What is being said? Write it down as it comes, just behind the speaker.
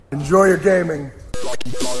Enjoy your gaming.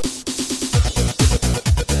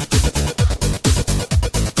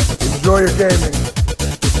 Enjoy your gaming.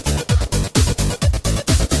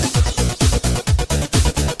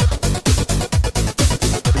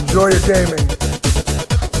 Enjoy your gaming.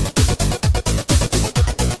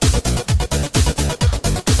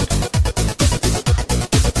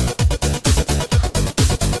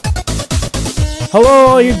 Hello,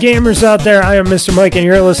 all you gamers out there. I am Mr. Mike, and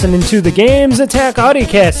you're listening to the Games Attack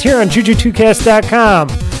Audiocast here on JuJu2Cast.com.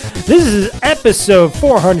 This is episode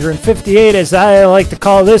 458, as I like to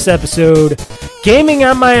call this episode, Gaming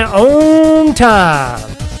on My Own Time.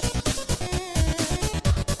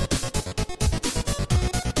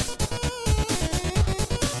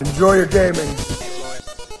 Enjoy your gaming.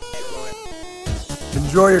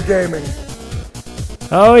 Enjoy your gaming.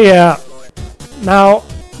 Oh, yeah. Now,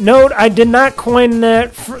 note, I did not coin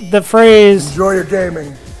the phrase. Enjoy your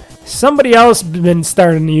gaming. Somebody else been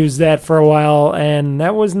starting to use that for a while, and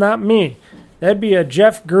that was not me. That'd be a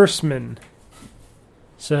Jeff Gerstmann.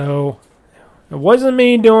 So, it wasn't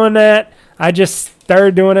me doing that. I just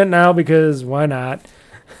started doing it now because why not?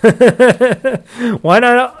 Why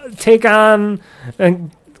not take on and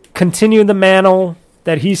continue the mantle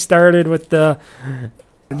that he started with the...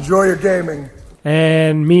 Enjoy your gaming.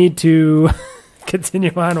 And me to...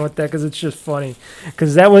 continue on with that because it's just funny.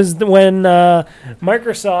 Because that was when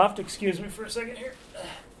Microsoft, excuse me for a second here,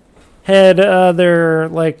 had their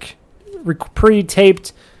like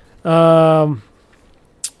pre-taped press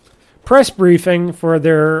briefing for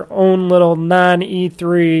their own little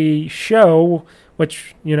non-E3 show,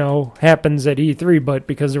 which, you know, happens at E3, but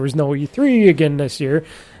because there was no E3 again this year,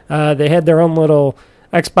 they had their own little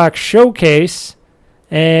Xbox showcase.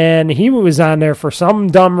 And he was on there for some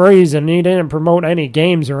dumb reason. He didn't promote any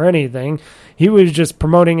games or anything. He was just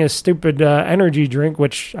promoting his stupid energy drink,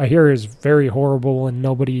 which I hear is very horrible, and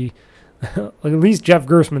nobody, at least Jeff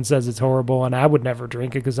Gerstmann says it's horrible, and I would never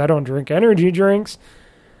drink it because I don't drink energy drinks.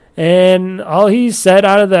 And all he said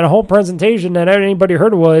out of that whole presentation that anybody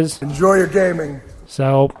heard was, enjoy your gaming.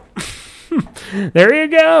 So, there you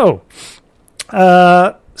go.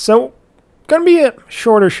 So, going to be a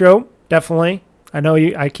shorter show, definitely. I know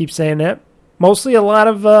I keep saying that. Mostly a lot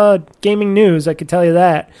of gaming news, I can tell you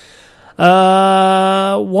that.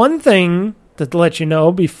 One thing to let you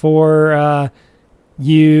know before I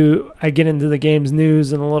get into the game's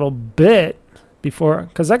news in a little bit,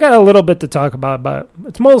 because I got a little bit to talk about, but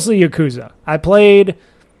it's mostly Yakuza.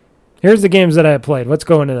 Here's the games that I played. Let's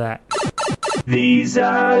go into that. These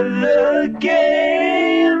are the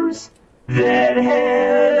games that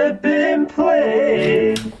have been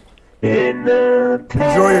played. In the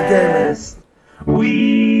past, enjoy your gaming.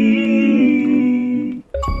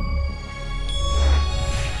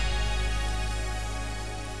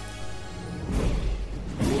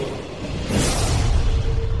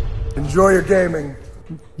 Enjoy your gaming.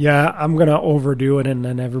 Yeah, I'm going to overdo it, and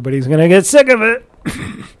then everybody's going to get sick of it.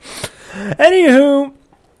 Anywho,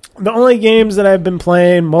 the only games that I've been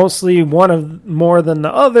playing, mostly one of more than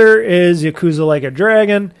the other, is Yakuza Like a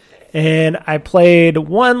Dragon. And I played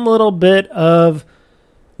one little bit of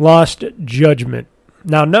Lost Judgment.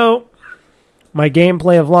 Now, no, my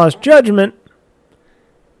gameplay of Lost Judgment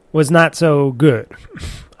was not so good.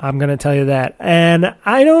 I'm going to tell you that. And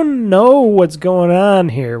I don't know what's going on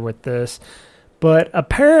here with this, but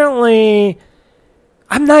apparently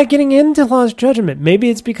I'm not getting into Lost Judgment. Maybe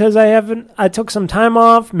it's because I took some time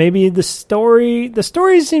off. Maybe the story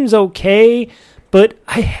seems okay. But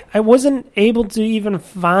I wasn't able to even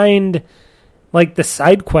find, like, the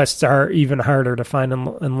side quests are even harder to find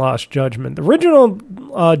in Lost Judgment. The original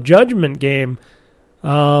Judgment game,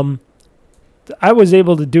 I was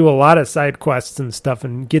able to do a lot of side quests and stuff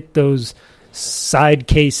and get those side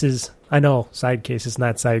cases. I know, side cases,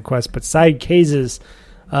 not side quests, but side cases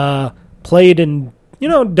played and,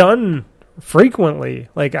 done frequently.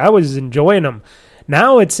 Like, I was enjoying them.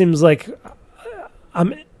 Now it seems like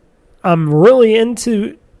I'm really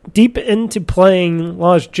deep into playing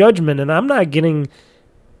Lost Judgment, and I'm not getting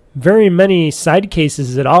very many side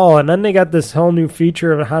cases at all. And then they got this whole new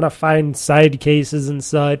feature of how to find side cases and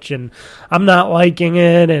such, and I'm not liking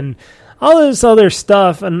it, and all this other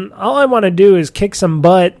stuff. And all I want to do is kick some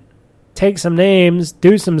butt, take some names,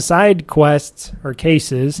 do some side quests or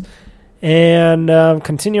cases, and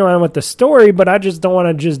continue on with the story. But I just don't want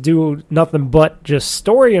to just do nothing but just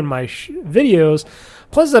story in my videos.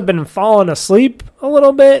 Plus, I've been falling asleep a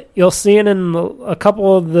little bit. You'll see it in a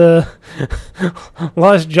couple of the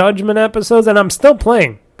Lost Judgment episodes, and I'm still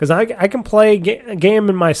playing. Because I can play a game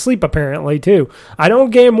in my sleep, apparently, too. I don't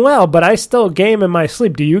game well, but I still game in my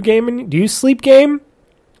sleep. Do you sleep game?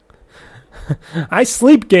 I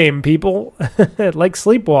sleep game, people. Like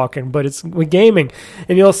sleepwalking, but it's with gaming.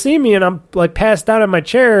 And you'll see me, and I'm like passed out in my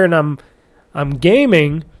chair, and I'm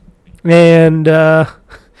gaming, and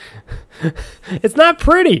it's not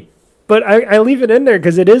pretty, but I leave it in there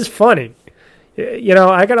because it is funny. You know,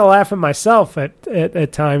 I gotta laugh at myself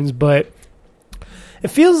at times, but it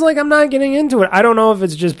feels like I'm not getting into it. I don't know if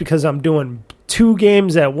it's just because I'm doing 2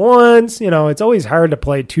 games at once. You know, it's always hard to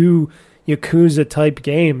play 2 Yakuza type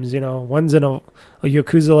games. You know, one's in a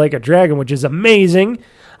Yakuza Like a Dragon, which is amazing.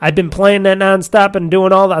 I've been playing that nonstop and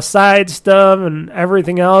doing all the side stuff and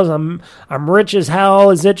everything else. I'm rich as hell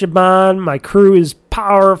as Ichiban. My crew is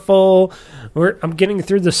powerful. I'm getting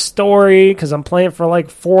through the story because I'm playing for like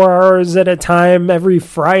 4 hours at a time every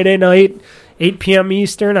Friday night, 8 p.m.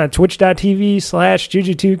 Eastern on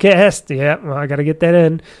twitch.tv/Juju2Cast. Yeah, well, I got to get that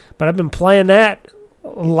in. But I've been playing that a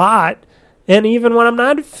lot. And even when I'm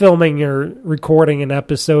not filming or recording an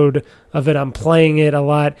episode of it, I'm playing it a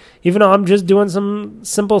lot. Even though I'm just doing some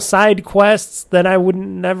simple side quests that I wouldn't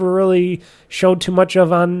never really show too much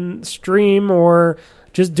of on stream, or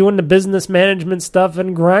just doing the business management stuff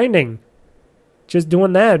and grinding. Just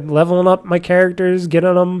doing that, leveling up my characters,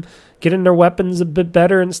 getting their weapons a bit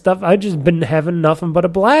better and stuff. I've just been having nothing but a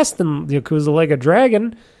blast in Yakuza Like a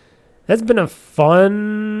Dragon. That's been a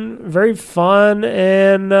very fun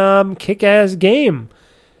and kick-ass game.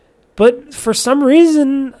 But for some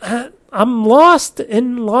reason, I'm lost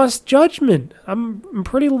in Lost Judgment. I'm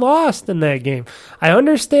pretty lost in that game. I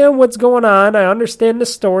understand what's going on. I understand the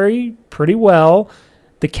story pretty well,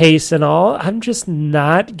 the case and all. I'm just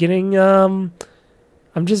not getting, you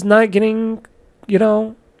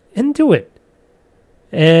know, into it.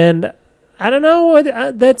 And I don't know what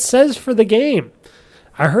that says for the game.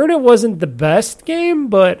 I heard it wasn't the best game,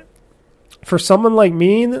 but for someone like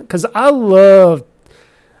me, because I love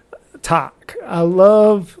talk. I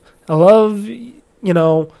love, you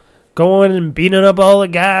know, going and beating up all the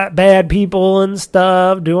bad people and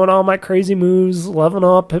stuff, doing all my crazy moves, leveling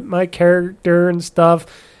up my character and stuff,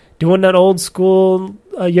 doing that old school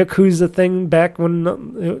Yakuza thing back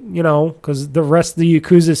when, you know, because the rest of the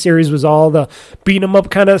Yakuza series was all the beat 'em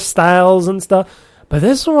up kind of styles and stuff. But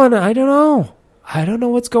this one, I don't know. I don't know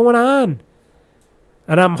what's going on.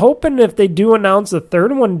 And I'm hoping if they do announce a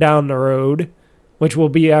third one down the road, which will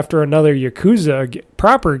be after another Yakuza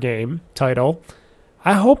proper game title,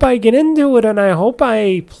 I hope I get into it and I hope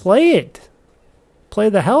I play it. Play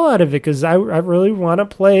the hell out of it, because I really want to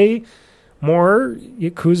play more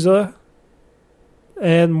Yakuza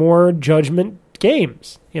and more Judgment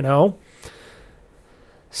games, you know?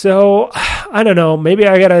 So, I don't know. Maybe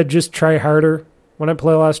I got to just try harder when I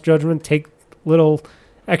play Lost Judgment, take little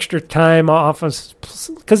extra time off,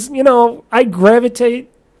 because, you know, I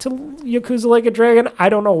gravitate to Yakuza Like a Dragon. I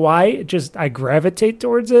don't know why. I gravitate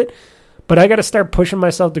towards it, but I got to start pushing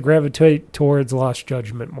myself to gravitate towards Lost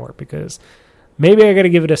Judgment more, because maybe I got to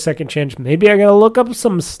give it a second chance. Maybe I got to look up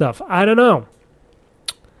some stuff. I don't know.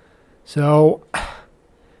 So,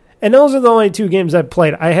 and those are the only 2 games I've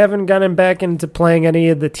played. I haven't gotten back into playing any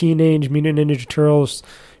of the Teenage Mutant Ninja Turtles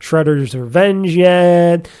Shredder's Revenge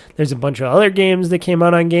yet. There's a bunch of other games that came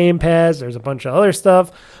out on Game Pass. There's a bunch of other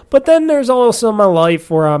stuff. But then there's also my life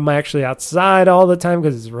where I'm actually outside all the time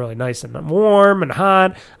because it's really nice and warm and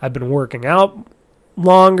hot. I've been working out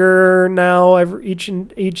longer now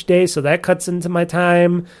each day, so that cuts into my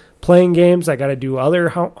time playing games. I got to do other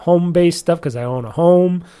home-based stuff because I own a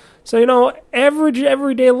home. So, you know, average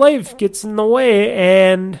everyday life gets in the way,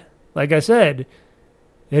 and like I said,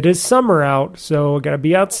 it is summer out, so I got to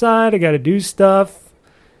be outside, I got to do stuff,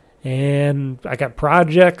 and I got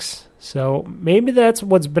projects, so maybe that's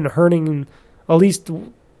what's been hurting at least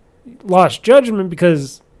Lost Judgment,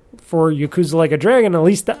 because for Yakuza Like a Dragon, at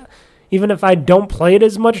least even if I don't play it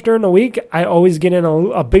as much during the week, I always get in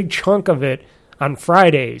a big chunk of it on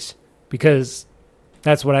Fridays, because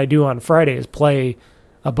that's what I do on Fridays, play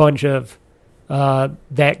a bunch of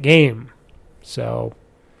that game. So,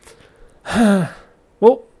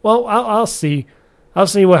 well, I'll see. I'll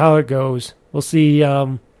see how it goes. We'll see.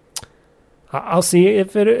 I'll see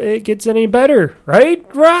if it gets any better. Right,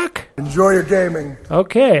 Rock? Enjoy your gaming.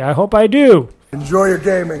 Okay, I hope I do. Enjoy your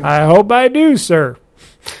gaming. I hope I do, sir.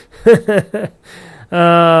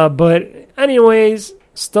 But anyways,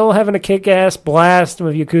 still having a kick-ass blast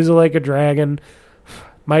with Yakuza Like a Dragon.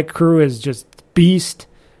 My crew is just beast.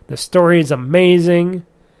 The story is amazing.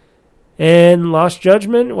 And Lost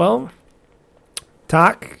Judgment, well,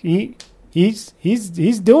 Tak, he's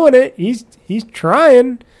doing it. He's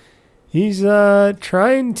trying. He's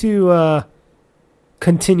trying to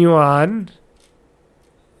continue on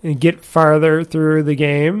and get farther through the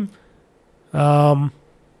game.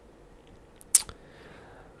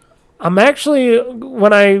 I'm actually,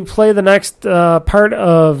 when I play the next part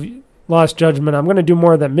of Lost Judgment, I'm going to do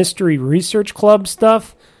more of that Mystery Research Club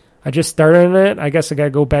stuff. I just started in it. I guess I got to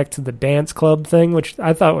go back to the dance club thing, which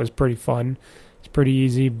I thought was pretty fun. It's pretty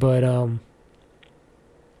easy, but and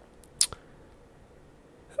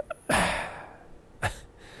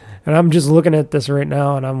I'm just looking at this right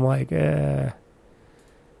now, and I'm like,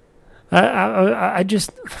 I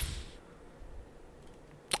just,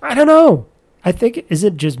 I don't know. I think, is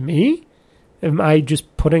it just me? Am I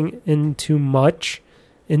just putting in too much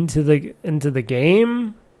into the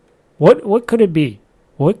game? What could it be?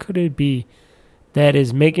 What could it be that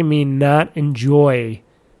is making me not enjoy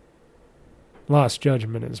Lost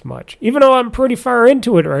Judgment as much? Even though I'm pretty far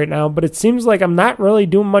into it right now, but it seems like I'm not really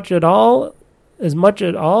doing much at all,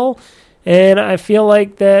 and I feel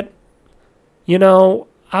like that,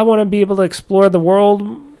 I want to be able to explore the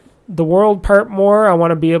world part more. I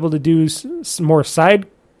want to be able to do some more side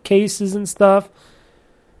cases and stuff.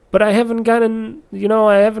 But I haven't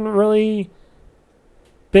I haven't really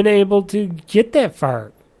been able to get that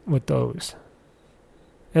far with those.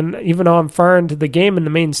 And even though I'm far into the game and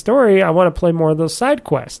the main story, I want to play more of those side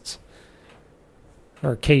quests.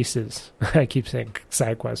 Or cases. I keep saying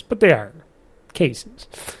side quests, but they are cases.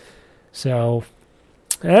 So,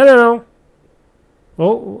 I don't know.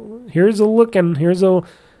 Well,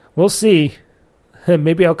 we'll see.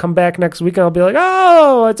 Maybe I'll come back next week and I'll be like,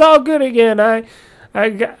 oh, it's all good again. I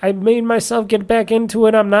made myself get back into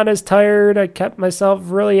it. I'm not as tired. I kept myself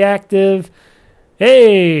really active.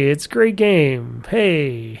 Hey, it's a great game.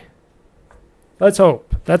 Hey. Let's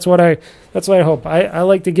hope. That's what I hope. I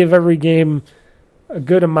like to give every game a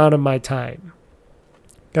good amount of my time.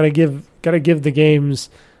 Gotta give the games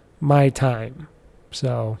my time.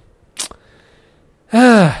 So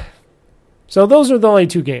so those are the only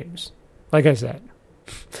two games, like I said.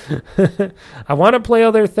 I want to play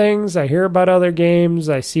other things. I hear about other games.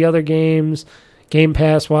 I see other games, Game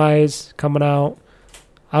Pass-wise, coming out.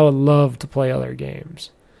 I would love to play other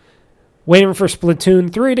games. Waiting for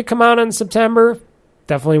Splatoon 3 to come out in September.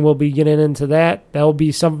 Definitely will be getting into that. That will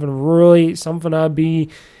be something I'll be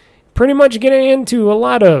pretty much getting into a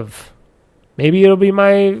lot of. Maybe it'll be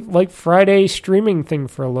my Friday streaming thing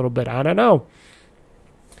for a little bit. I don't know.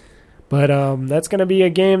 But that's going to be a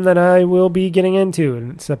game that I will be getting into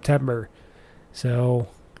in September. So,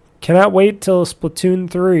 cannot wait till Splatoon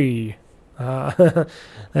 3.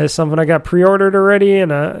 That's something I got pre-ordered already,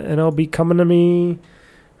 and it'll be coming to me.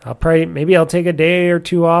 Maybe I'll take a day or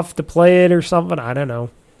two off to play it or something. I don't know.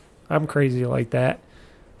 I'm crazy like that.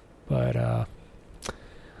 But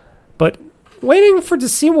waiting to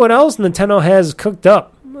see what else Nintendo has cooked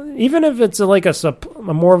up. Even if it's like a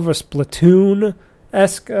more of a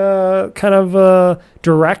Splatoon-esque kind of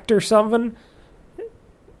direct or something.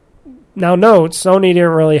 Now, note, Sony didn't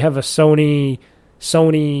really have a Sony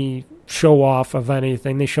show off of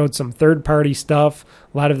anything. They showed some third-party stuff.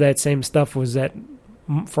 A lot of that same stuff was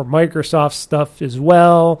for Microsoft stuff as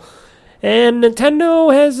well. And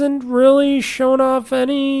Nintendo hasn't really shown off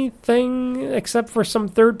anything except for some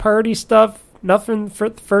third-party stuff. Nothing for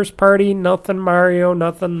first party, nothing Mario,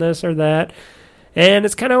 nothing this or that. And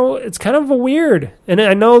it's kind of a weird. And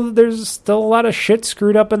I know that there's still a lot of shit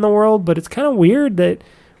screwed up in the world, but it's kind of weird that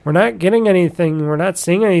we're not getting anything. We're not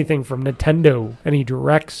seeing anything from Nintendo, any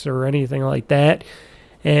directs or anything like that.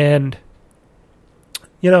 And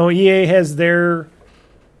EA has their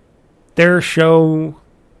show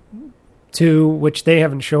too, which they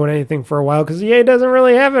haven't shown anything for a while because EA doesn't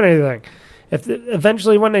really have anything.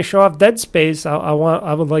 Eventually, when they show off Dead Space, I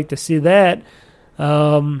would like to see that.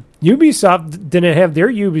 Ubisoft didn't have their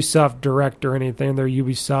Ubisoft Direct or anything. Their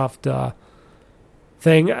Ubisoft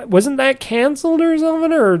thing, wasn't that canceled or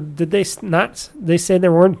something? Or did they not? They said they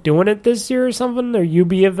weren't doing it this year or something. Their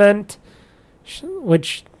Ubi event,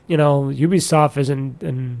 which Ubisoft isn't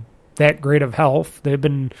in that great of health. They've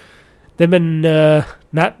been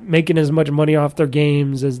not making as much money off their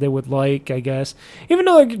games as they would like, I guess. Even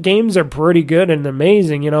though their games are pretty good and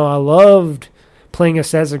amazing, I loved playing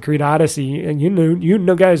Assassin's Creed Odyssey, and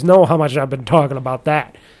you guys know how much I've been talking about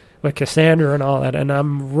that with Cassandra and all that, and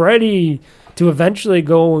I'm ready to eventually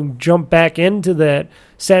go and jump back into that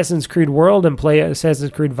Assassin's Creed world and play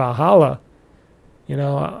Assassin's Creed Valhalla.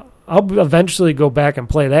 I'll eventually go back and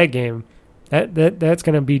play that game. That's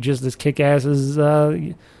going to be just as kick-ass as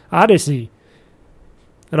Odyssey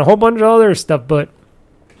and a whole bunch of other stuff, but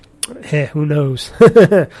who knows?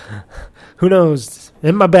 Who knows?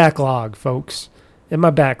 In my backlog, folks. In my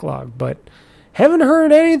backlog, but haven't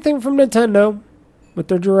heard anything from Nintendo with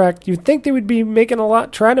their Direct. You'd think they would be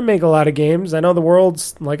trying to make a lot of games. I know the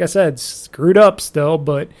world's, like I said, screwed up still,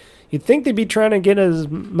 but You'd think they'd be trying to get as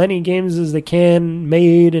many games as they can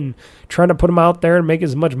made and trying to put them out there and make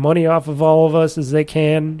as much money off of all of us as they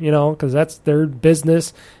can, because that's their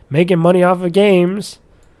business, making money off of games.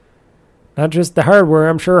 Not just the hardware.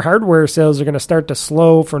 I'm sure hardware sales are going to start to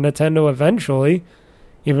slow for Nintendo eventually,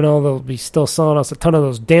 even though they'll be still selling us a ton of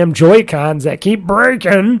those damn Joy-Cons that keep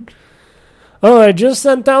breaking. Oh, I just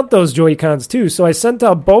sent out those Joy-Cons too. So I sent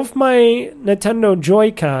out both my Nintendo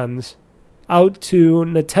Joy-Cons out to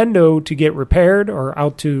Nintendo to get repaired, or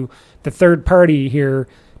out to the third party here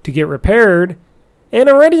to get repaired, and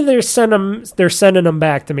already they're sending them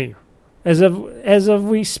back to me as of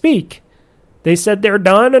we speak. They said they're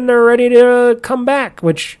done and they're ready to come back,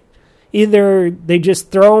 which either they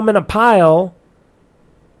just throw them in a pile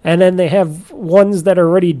and then they have ones that are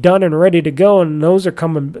already done and ready to go, and those are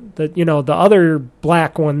coming, the other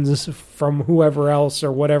black ones from whoever else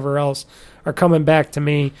or whatever else are coming back to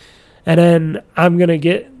me. And then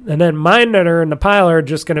then mine that are in the pile are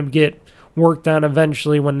just going to get worked on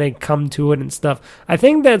eventually when they come to it and stuff. I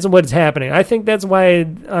think that's what's happening. I think that's why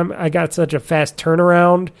I got such a fast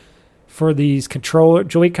turnaround for these controller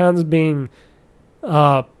Joy-Cons being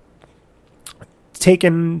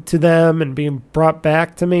taken to them and being brought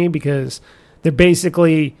back to me, because they're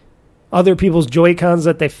basically other people's Joy-Cons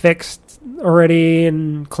that they fixed already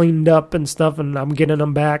and cleaned up and stuff, and I'm getting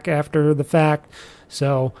them back after the fact.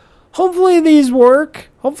 So hopefully these work.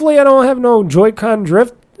 Hopefully I don't have no Joy-Con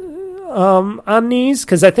drift on these,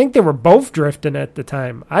 because I think they were both drifting at the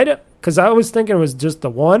time. Because I was thinking it was just the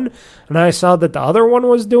one, and I saw that the other one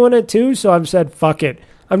was doing it too, so I've said, fuck it.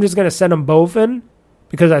 I'm just going to send them both in,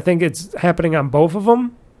 because I think it's happening on both of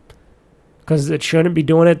them, because it shouldn't be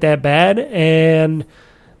doing it that bad. And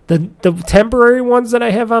the temporary ones that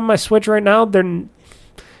I have on my Switch right now, they're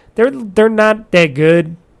not that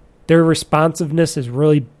good. Their responsiveness is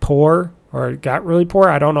really poor, or it got really poor.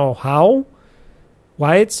 I don't know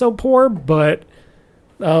why it's so poor, but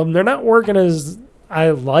they're not working as I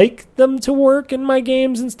like them to work in my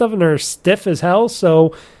games and stuff, and they're stiff as hell.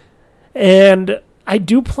 So, and I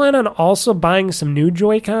do plan on also buying some new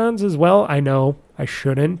Joy-Cons as well. I know I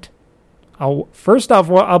shouldn't. First off,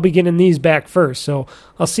 I'll be getting these back first, so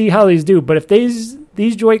I'll see how these do. But if these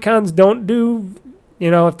Joy-Cons don't do,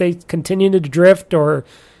 if they continue to drift or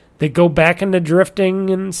they go back into drifting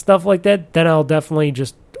and stuff like that, then I'll definitely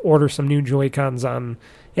just order some new Joy-Cons on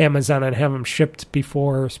Amazon and have them shipped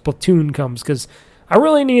before Splatoon comes, because I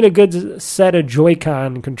really need a good set of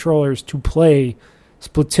Joy-Con controllers to play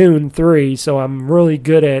Splatoon 3, so I'm really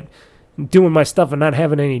good at doing my stuff and not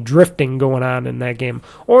having any drifting going on in that game.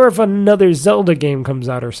 Or if another Zelda game comes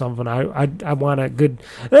out or something, I want a good...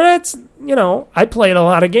 That's, I played a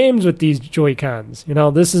lot of games with these Joy-Cons.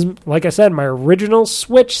 This is, like I said, my original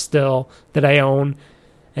Switch still that I own,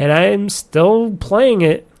 and I'm still playing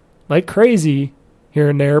it like crazy here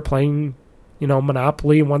and there, playing,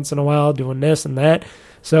 Monopoly once in a while, doing this and that.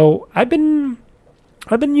 So I've been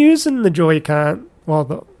using the Joy-Con.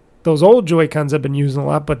 Well, those old Joy-Cons I've been using a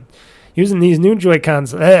lot, but using these new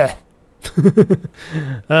Joy-Cons, they're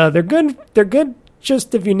good. They're good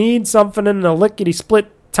just if you need something in a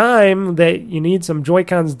lickety-split time that you need some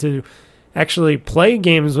Joy-Cons to actually play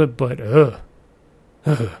games with, but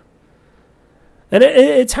And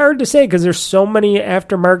it's hard to say because there's so many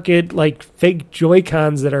aftermarket, like, fake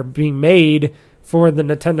Joy-Cons that are being made for the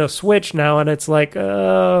Nintendo Switch now, and it's like,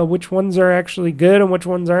 which ones are actually good and which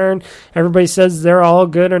ones aren't? Everybody says they're all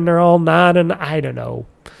good and they're all not, and I don't know.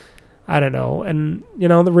 And,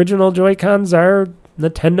 the original Joy-Cons are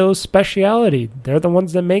Nintendo's speciality. They're the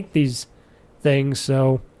ones that make these things,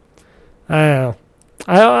 so I don't know.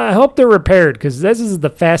 I hope they're repaired, because this is the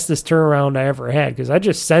fastest turnaround I ever had, because I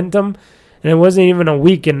just sent them, and it wasn't even a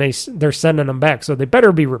week, and they're sending them back, so they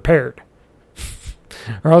better be repaired.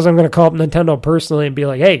 Or else I'm going to call up Nintendo personally and be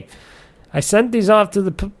like, hey, I sent these off to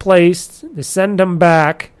the place. They send them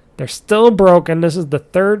back. They're still broken. This is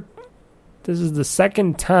the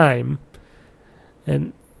second time.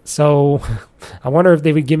 And so I wonder if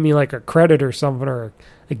they would give me like a credit or something, or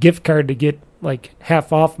a gift card to get like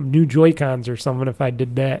half off new Joy-Cons or something if I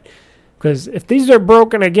did that. Because if these are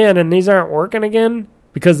broken again and these aren't working again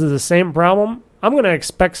because of the same problem, I'm going to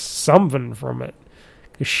expect something from it.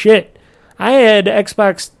 Because shit, I had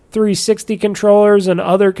Xbox 360 controllers and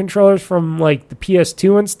other controllers from like the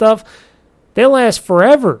PS2 and stuff. They last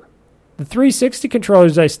forever. The 360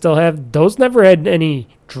 controllers I still have, those never had any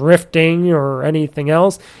drifting or anything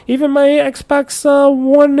else. Even my Xbox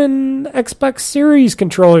One and Xbox Series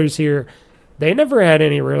controllers here, they never had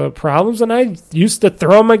any real problems, and I used to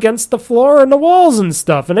throw them against the floor and the walls and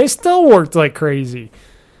stuff, and they still worked like crazy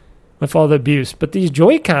with all the abuse. But these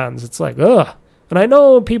Joy-Cons, it's like, ugh. And I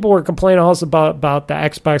know people were complaining also about the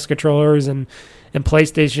Xbox controllers and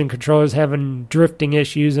PlayStation controllers having drifting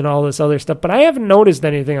issues and all this other stuff, but I haven't noticed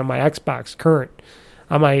anything on my Xbox current,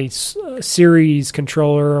 on my Series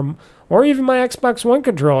controller, or even my Xbox One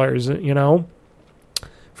controllers,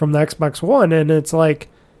 from the Xbox One. And it's like,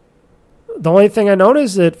 the only thing I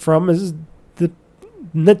notice it from is the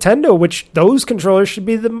Nintendo, which those controllers should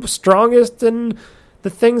be the strongest and the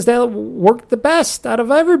things that work the best out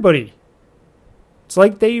of everybody. It's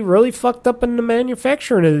like they really fucked up in the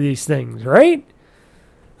manufacturing of these things, right?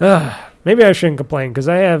 Maybe I shouldn't complain because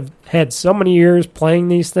I have had so many years playing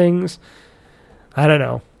these things. I don't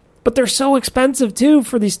know. But they're so expensive, too,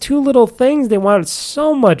 for these two little things. They wanted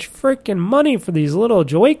so much freaking money for these little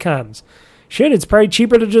Joy-Cons. Shit, it's probably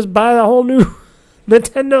cheaper to just buy the whole new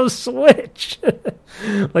Nintendo Switch.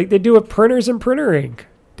 Like they do with printers and printer ink.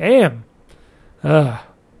 Damn. But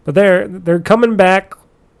they're coming back.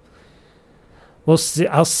 We'll see.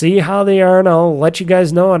 I'll see how they are, and I'll let you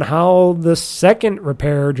guys know on how the second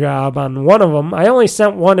repair job on one of them. I only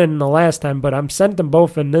sent one in the last time, but I'm sent them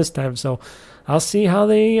both in this time, so I'll see how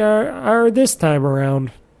they are this time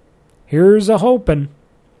around. Here's a hoping.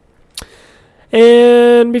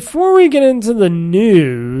 And before we get into the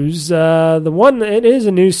news, it is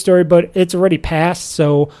a news story, but it's already passed.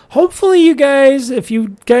 So hopefully you guys, if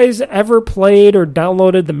you guys ever played or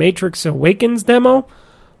downloaded the Matrix Awakens demo,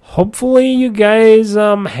 hopefully you guys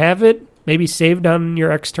have it maybe saved on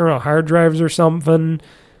your external hard drives or something,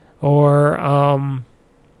 or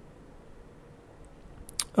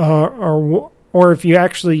if you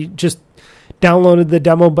actually just downloaded the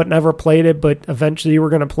demo but never played it, but eventually you were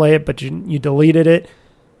going to play it, but you deleted it.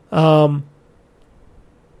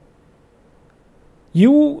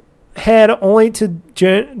 You had only to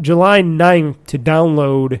July 9th to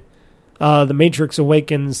download the Matrix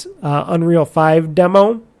Awakens Unreal 5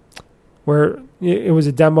 demo, where it was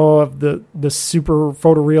a demo of the super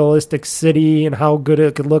photorealistic city and how good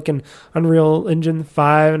it could look in Unreal Engine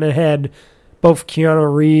 5, and it had both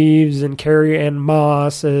Keanu Reeves and Carrie-Anne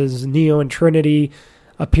Moss as Neo and Trinity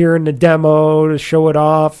appear in the demo to show it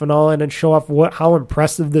off and all, and show off how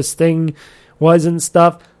impressive this thing was and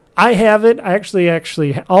stuff. I have it. I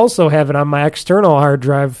actually also have it on my external hard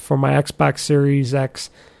drive for my Xbox Series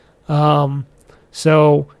X.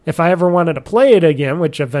 So if I ever wanted to play it again,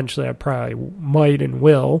 which eventually I probably might and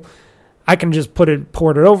will, I can just port it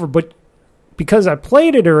over. But because I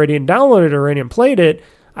played it already and downloaded it already and played it,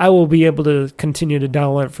 I will be able to continue to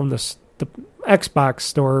download it from the Xbox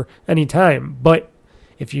store anytime. But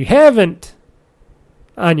if you haven't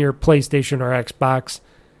on your PlayStation or Xbox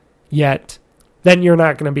yet, then you're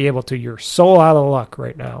not going to be able to. You're so out of luck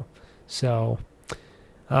right now. So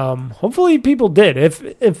hopefully people did.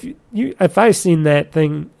 If I seen that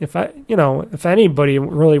thing, if anybody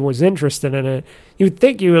really was interested in it, you'd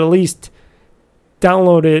think you would at least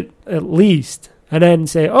download it at least. And then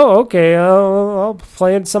say, oh, okay, I'll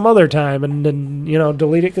play it some other time, and then,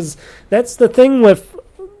 delete it. Because that's the thing with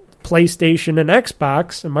PlayStation and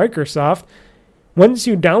Xbox and Microsoft. Once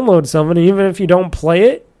you download something, even if you don't play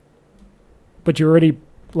it, but you already,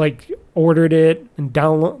 ordered it and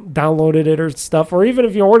downloaded it or stuff, or even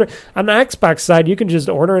if you order, on the Xbox side, you can just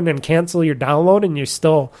order it and cancel your download, and you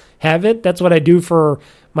still have it. That's what I do for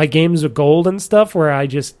my games with gold and stuff, where I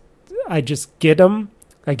just get them.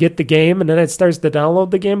 I get the game, and then it starts to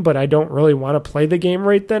download the game, but I don't really want to play the game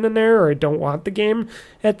right then and there, or I don't want the game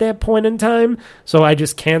at that point in time, so I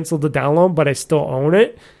just cancel the download, but I still own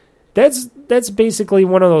it. That's basically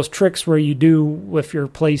one of those tricks where you do with your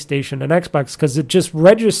PlayStation and Xbox, because it just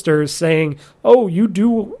registers saying, oh, you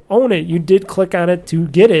do own it. You did click on it to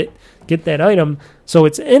get that item. So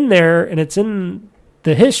it's in there, and it's in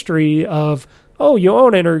the history of, oh, you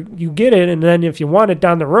own it or you get it, and then if you want it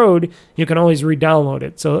down the road, you can always re-download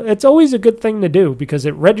it. So it's always a good thing to do because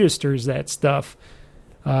it registers that stuff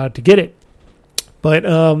to get it. But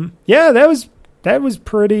yeah, that was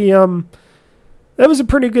pretty. That was a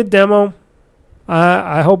pretty good demo.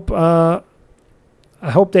 I hope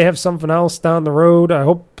they have something else down the road. I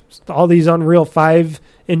hope all these Unreal 5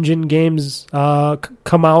 engine games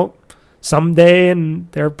come out someday,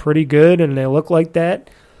 and they're pretty good and they look like that.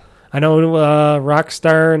 I know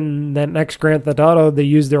Rockstar and that next Grand Theft Auto, they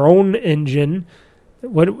use their own engine.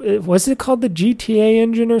 What was it called? The GTA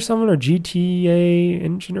engine or something, or GTA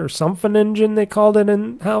engine or something engine they called it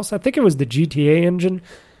in house. I think it was the GTA engine,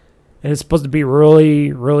 and it's supposed to be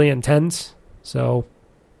really, really intense. So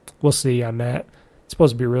we'll see on that. It's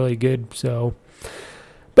supposed to be really good. So,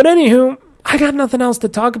 but anywho, I got nothing else to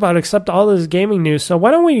talk about except all this gaming news. So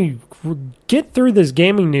why don't we get through this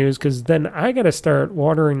gaming news, because then I got to start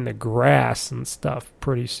watering the grass and stuff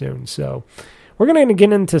pretty soon. So we're going to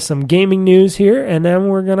get into some gaming news here, and then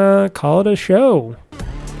we're going to call it a show.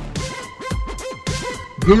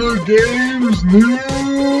 The games news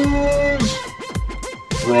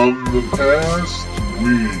from the past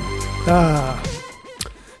week.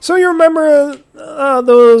 So you remember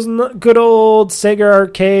those good old Sega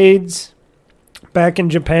arcades back in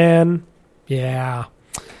Japan? Yeah.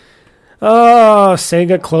 Oh,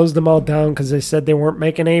 Sega closed them all down because they said they weren't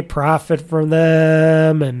making any profit from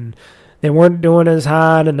them, and they weren't doing as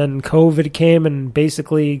hot, and then COVID came and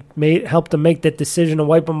basically helped them make that decision to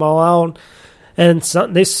wipe them all out. And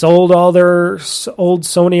they sold all their old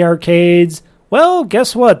Sony arcades. Well,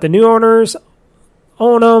 guess what? The new owners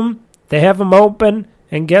own them. They have them open.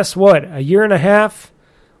 And guess what? A year and a half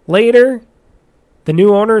later, the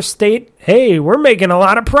new owners state, hey, we're making a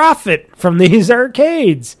lot of profit from these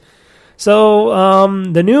arcades. So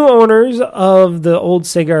the new owners of the old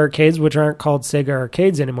Sega arcades, which aren't called Sega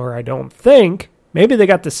arcades anymore, I don't think. Maybe they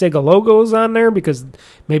got the Sega logos on there because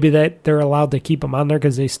maybe they're allowed to keep them on there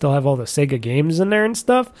because they still have all the Sega games in there and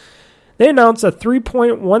stuff. They announced a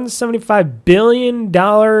 $3.175 billion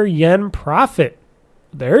yen profit.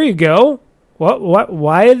 There you go.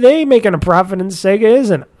 Why are they making a profit and Sega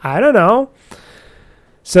isn't? I don't know.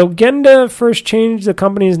 So Genda first changed the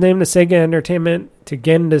company's name to Sega Entertainment to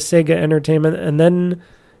Genda Sega Entertainment and then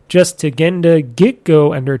just to Genda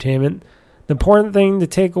Gitgo Entertainment. The important thing to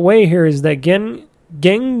take away here is that Genda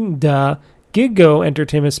Gitgo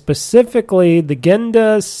Entertainment, specifically the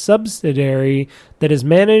Genda subsidiary that is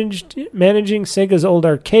managing Sega's old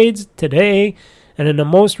arcades today, and in the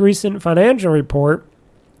most recent financial report,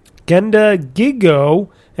 Genda Gitgo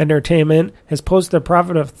Entertainment has posted a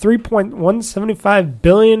profit of 3.175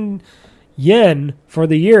 billion yen for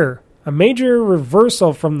the year, a major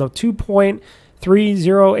reversal from the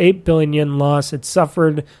 2.308 billion yen loss it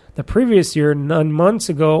suffered the previous year, 9 months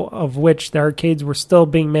ago, of which the arcades were still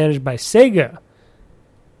being managed by Sega.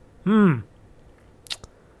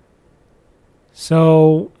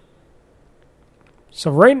 So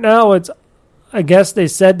right now I guess they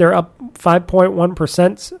said they're up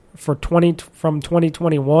 5.1% from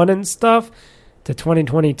 2021 and stuff to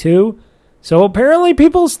 2022. So apparently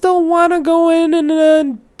people still want to go in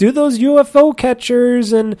and do those UFO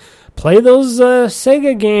catchers and play those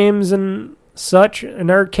Sega games and such,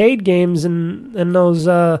 and arcade games and those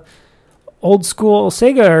old school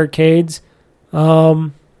Sega arcades.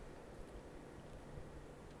 But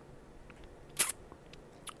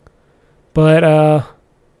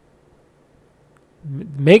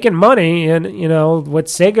making money, and what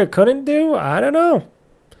Sega couldn't do, I don't know.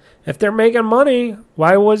 If they're making money,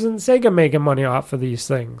 why wasn't Sega making money off of these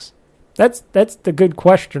things? That's the good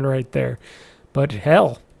question right there. But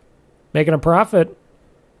hell, making a profit.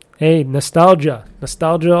 Hey, nostalgia.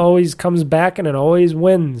 Nostalgia always comes back and it always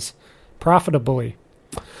wins profitably.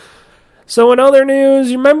 So in other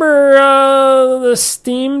news, you remember the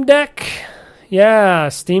Steam Deck? Yeah,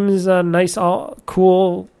 Steam's a nice,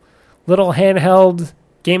 cool little handheld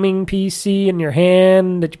gaming PC in your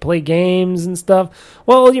hand that you play games and stuff.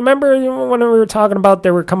 Well, you remember when we were talking about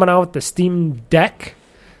they were coming out with the Steam Deck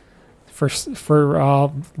for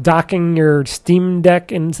docking your Steam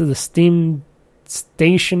Deck into the Steam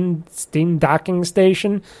docking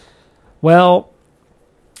station? Well,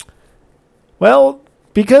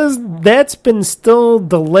 because that's been still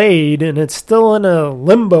delayed and it's still in a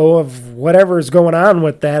limbo of whatever's going on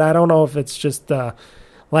with that. I don't know if it's just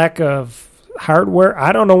lack of hardware.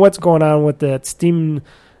 I don't know what's going on with that Steam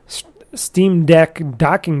Deck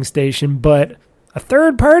docking station, but a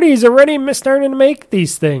third party is already starting to make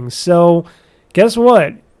these things. So guess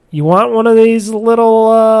what? You want one of these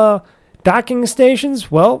little docking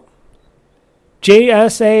stations? Well,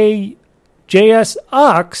 JSAUX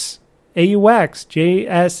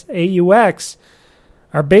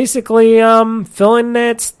are basically filling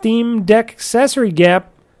that Steam Deck accessory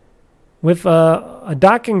gap with a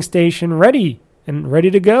docking station ready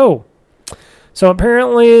to go. So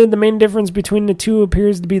apparently the main difference between the two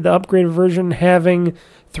appears to be the upgraded version having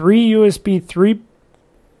 3 USB 3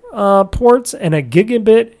 ports and a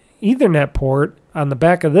gigabit Ethernet port on the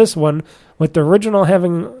back of this one, with the original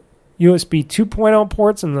having USB 2.0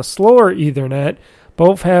 ports and the slower Ethernet.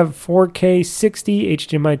 Both have 4K 60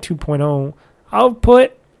 HDMI 2.0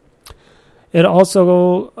 output. It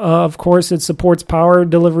also, of course, it supports power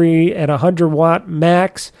delivery at 100 watt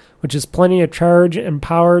max, which is plenty of charge and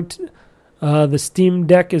power. The Steam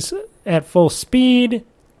Deck is at full speed.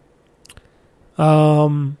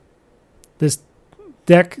 This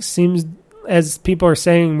deck seems, as people are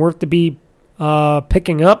saying, worth to be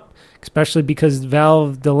picking up, especially because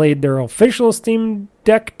Valve delayed their official Steam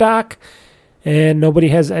Deck dock. and nobody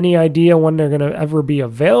has any idea when they're going to ever be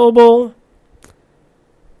available.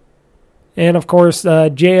 And, of course,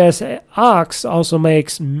 JS Ox also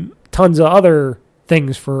makes tons of other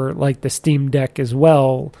things for, like, the Steam Deck as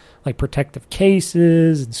well, like protective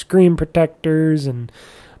cases and screen protectors and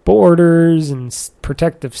borders and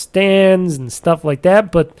protective stands and stuff like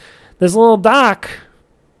that. But this little dock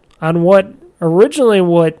on what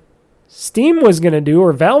Steam was going to do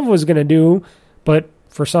or Valve was going to do, but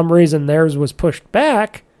for some reason theirs was pushed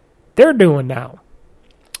back, they're doing now.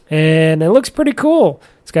 And it looks pretty cool.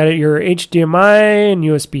 It's got your HDMI and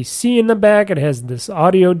USB-C in the back. It has this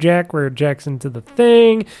audio jack where it jacks into the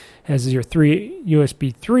thing. It has your 3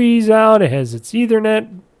 USB 3s out. It has its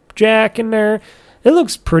Ethernet jack in there. It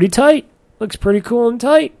looks pretty tight. Looks pretty cool and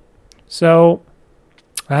tight. So,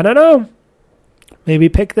 I don't know. Maybe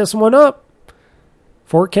pick this one up.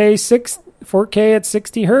 4K at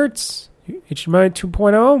 60 hertz. HDMI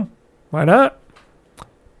 2.0. Why not?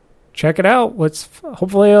 Check it out.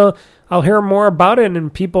 Hopefully I'll hear more about it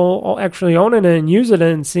and people actually owning it and using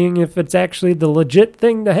it and seeing if it's actually the legit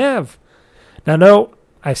thing to have. Now, no,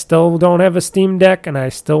 I still don't have a Steam Deck, and I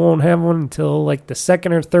still won't have one until like the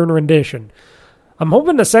second or third rendition. I'm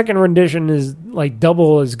hoping the second rendition is like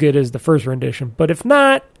double as good as the first rendition, but if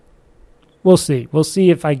not, we'll see. We'll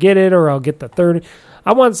see if I get it or I'll get the third.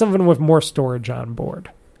 I want something with more storage on board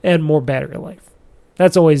and more battery life.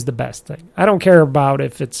 That's always the best thing. I don't care about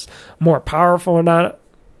if it's more powerful or not.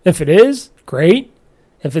 If it is, great.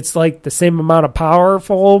 If it's like the same amount of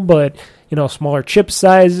powerful, but, smaller chip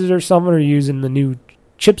sizes or something, or using the new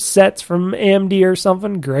chipsets from AMD or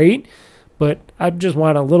something, great. But I just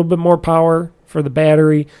want a little bit more power for the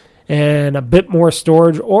battery and a bit more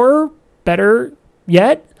storage, or better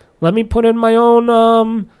yet, let me put in my own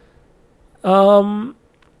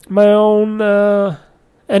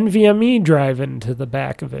NVMe drive into the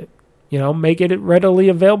back of it. Make it readily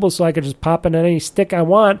available so I could just pop in any stick I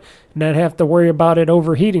want and not have to worry about it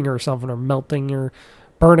overheating or something or melting or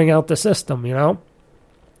burning out the system,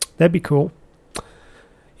 That'd be cool.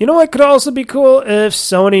 What could also be cool? If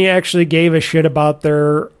Sony actually gave a shit about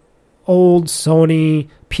their old Sony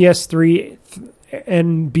PS3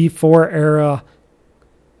 and B4 era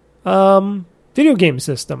video game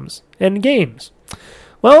systems and games.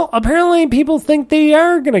 Well, apparently people think they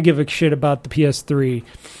are going to give a shit about the PS3.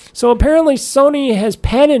 So apparently Sony has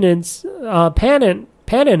patent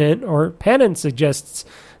suggests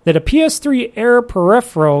that a PS3 era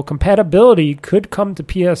peripheral compatibility could come to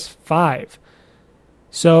PS5.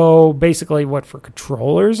 So basically for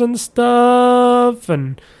controllers and stuff,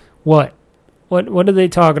 and what are they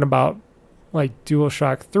talking about? Like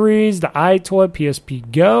DualShock 3s, the iToy,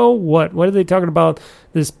 PSP Go? What are they talking about,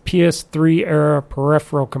 this PS3 era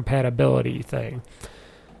peripheral compatibility thing?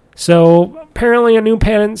 So apparently a new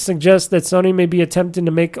patent suggests that Sony may be attempting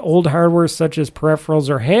to make old hardware such as peripherals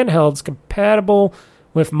or handhelds compatible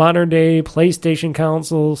with modern-day PlayStation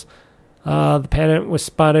consoles. The patent was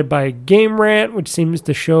spotted by GameRant, which seems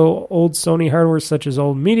to show old Sony hardware such as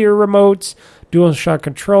old media remotes, DualShock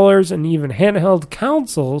controllers, and even handheld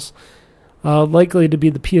consoles, likely to be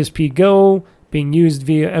the PSP Go, being used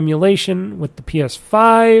via emulation with the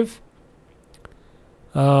PS5.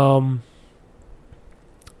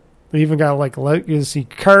 They even got like legacy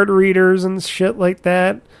card readers and shit like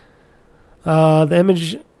that. The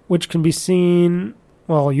image, which can be seen,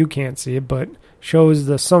 well, you can't see it, but shows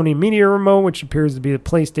the Sony Media Remote, which appears to be the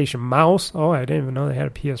PlayStation mouse. Oh, I didn't even know they had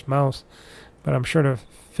a PS mouse, but I'm sure they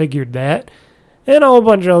figured that. And a whole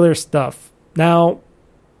bunch of other stuff. Now,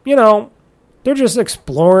 they're just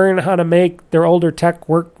exploring how to make their older tech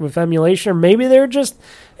work with emulation. Or maybe they're just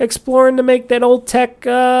exploring to make that old tech,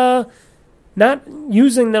 not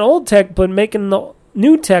using the old tech, but making the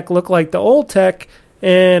new tech look like the old tech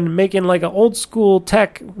and making like an old school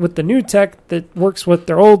tech with the new tech that works with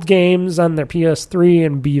their old games on their PS3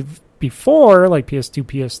 and before, like PS2,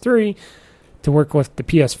 PS3, to work with the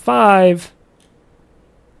PS5.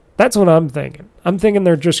 That's what I'm thinking. I'm thinking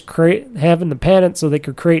they're just having the patent so they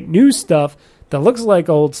could create new stuff that looks like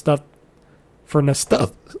old stuff for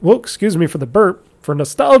nostalgia. Well, excuse me for the burp. For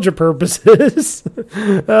nostalgia purposes.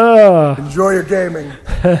 Enjoy your gaming.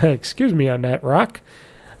 Excuse me on that, Rock.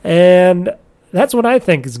 And that's what I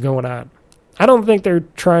think is going on. I don't think they're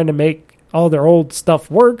trying to make all their old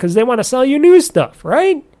stuff work because they want to sell you new stuff,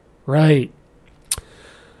 right? Right.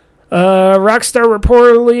 Rockstar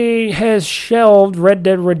reportedly has shelved Red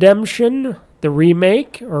Dead Redemption, the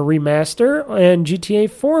remake or remaster, and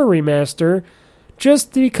GTA 4 remaster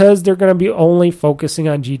just because they're going to be only focusing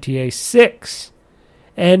on GTA 6.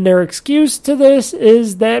 And their excuse to this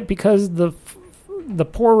is that because the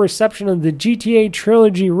poor reception of the GTA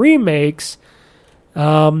trilogy remakes,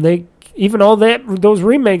 Even though those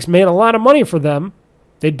remakes made a lot of money for them,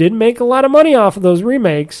 they did make a lot of money off of those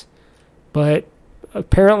remakes, but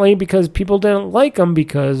apparently because people didn't like them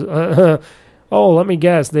because, let me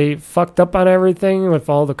guess, they fucked up on everything with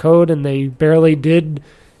all the code and they barely did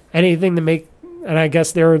anything to make, and I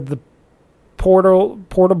guess they're the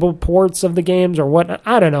portable ports of the games or what.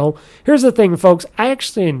 I don't know. Here's the thing, folks. I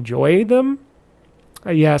actually enjoy them.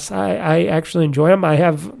 Yes, I actually enjoy them. I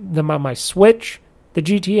have them on my Switch, the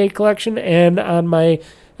GTA collection, and on my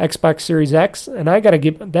Xbox Series X, and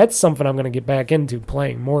that's something I'm going to get back into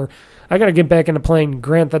playing more. I got to get back into playing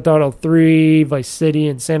Grand Theft Auto 3, Vice City,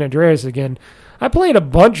 and San Andreas again. I played a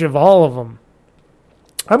bunch of all of them.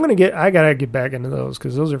 I got to get back into those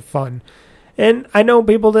because those are fun. And I know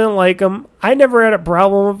people didn't like them. I never had a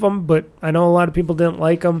problem with them, but I know a lot of people didn't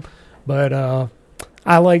like them. But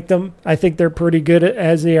I liked them. I think they're pretty good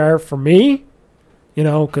as they are for me,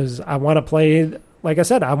 because I want to play. Like I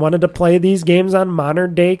said, I wanted to play these games on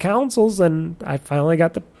modern day consoles, and I finally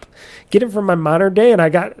got to get it from my modern day, and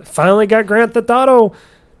I finally got Grand Theft Auto,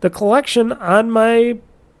 the collection, on my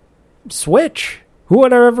Switch. Who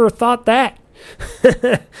would have ever thought that?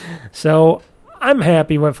 So I'm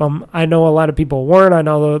happy with them. I know a lot of people weren't. I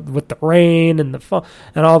know with the rain and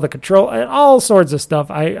and all the control and all sorts of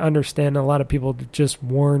stuff, I understand a lot of people just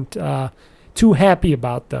weren't too happy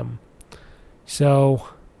about them. So,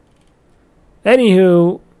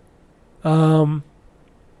 anywho,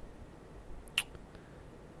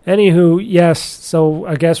 yes. So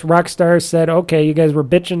I guess Rockstar said, okay, you guys were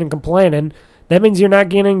bitching and complaining. That means you're not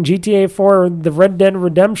getting GTA 4 or the Red Dead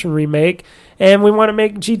Redemption remake, and we want to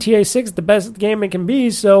make GTA 6 the best game it can be,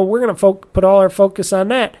 so we're going to put all our focus on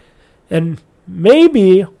that. And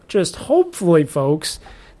maybe, just hopefully, folks,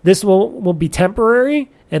 this will be temporary,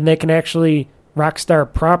 and they can actually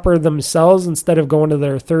Rockstar proper themselves instead of going to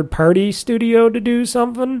their third-party studio to do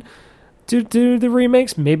something to do the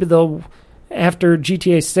remakes. Maybe they'll, after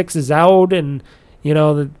GTA 6 is out and,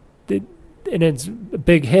 and it's a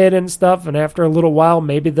big hit and stuff, and after a little while,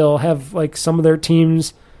 maybe they'll have like some of their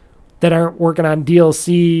teams that aren't working on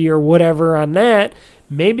DLC or whatever on that.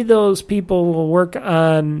 Maybe those people will work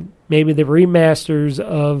on maybe the remasters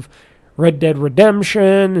of Red Dead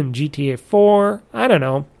Redemption and GTA 4. I don't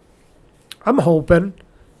know. I'm hoping.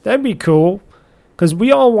 That'd be cool, because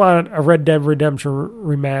we all want a Red Dead Redemption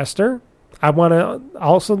remaster. I want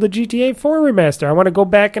also the GTA 4 remaster. I want to go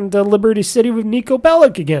back into Liberty City with Nico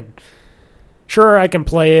Bellic again. Sure, I can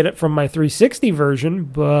play it from my 360 version,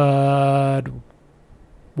 but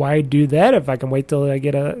why do that if I can wait till I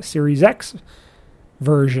get a Series X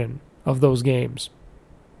version of those games?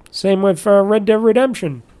 Same with Red Dead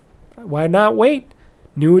Redemption. Why not wait?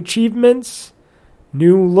 New achievements,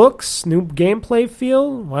 new looks, new gameplay feel.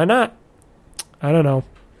 Why not? I don't know.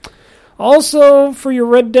 Also, for your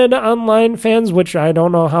Red Dead Online fans, which I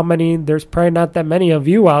don't know how many, there's probably not that many of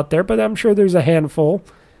you out there, but I'm sure there's a handful.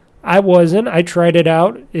 I wasn't. I tried it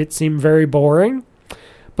out. It seemed very boring.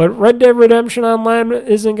 But Red Dead Redemption Online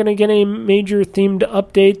isn't going to get any major themed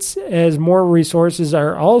updates, as more resources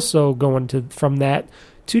are also going from that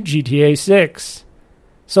to GTA 6.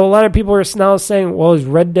 So a lot of people are now saying, well, is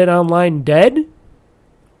Red Dead Online dead?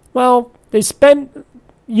 Well, they spent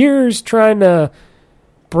years trying to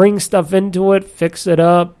bring stuff into it, fix it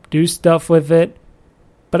up, do stuff with it.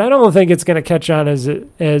 But I don't think it's going to catch on as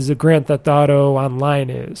a Grand Theft Auto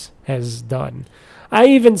Online has done. I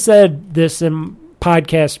even said this in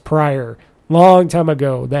podcast prior, long time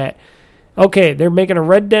ago, that, okay, they're making a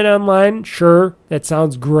Red Dead Online. Sure, that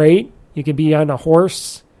sounds great. You could be on a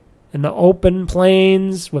horse in the open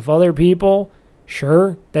plains with other people.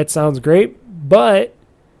 Sure, that sounds great. But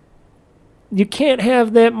you can't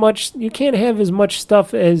have that much. You can't have as much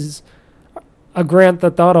stuff as a Grand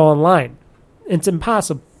Theft Auto Online. It's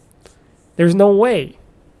impossible. There's no way.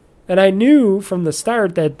 And I knew from the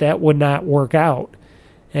start that would not work out.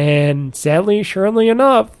 And sadly, surely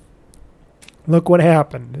enough, look what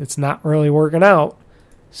happened. It's not really working out.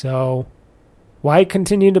 So why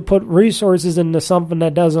continue to put resources into something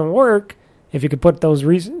that doesn't work if you could put those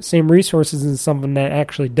same resources in something that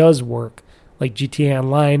actually does work, like GTA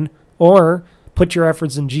Online, or put your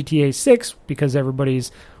efforts in GTA 6 because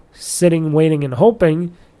everybody's sitting, waiting, and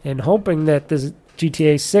hoping that this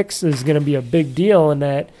GTA 6 is going to be a big deal and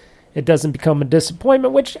that it doesn't become a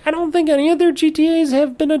disappointment, which I don't think any other GTAs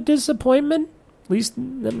have been a disappointment, at least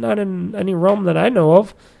not in any realm that I know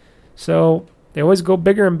of. So they always go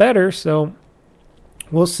bigger and better, so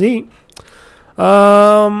we'll see.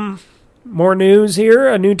 More news here.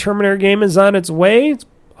 A new Terminator game is on its way.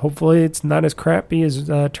 Hopefully it's not as crappy as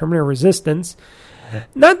Terminator Resistance.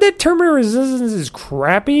 Not that Terminator Resistance is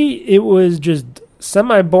crappy. It was just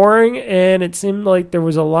semi-boring, and it seemed like there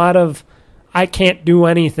was a lot of I can't do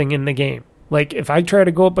anything in the game. Like, if I try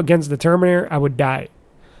to go up against the Terminator, I would die.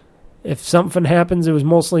 If something happens, it was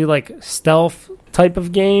mostly like stealth type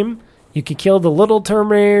of game. You could kill the little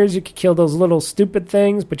Terminators, you could kill those little stupid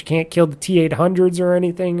things, but you can't kill the T-800s or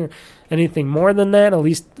anything more than that, at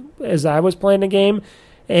least as I was playing the game.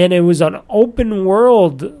 And it was an open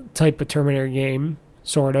world type of Terminator game,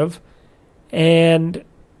 sort of. And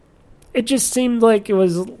it just seemed like it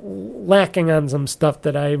was lacking on some stuff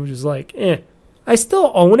that I was like, I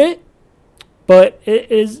still own it, but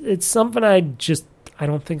it's something I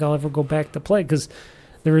don't think I'll ever go back to play, because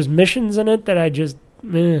there was missions in it that I just,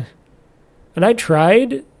 And I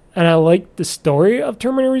tried, and I liked the story of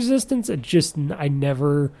Terminator Resistance.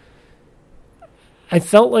 I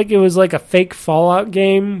felt like it was like a fake Fallout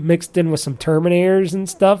game mixed in with some Terminators and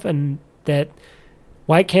stuff, and that,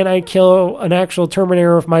 why can't I kill an actual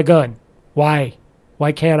Terminator with my gun? Why?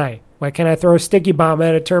 Why can't I? Why can't I throw a sticky bomb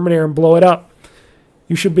at a Terminator and blow it up?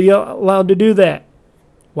 You should be allowed to do that.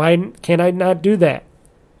 Why can't I not do that?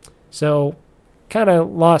 So, kind of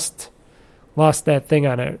lost that thing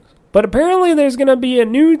on it. But apparently there's going to be a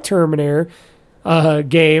new Terminator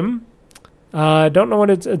game. I don't know what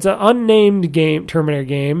it's an unnamed game, Terminator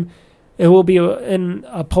game. It will be in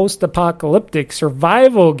a post-apocalyptic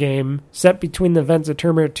survival game set between the events of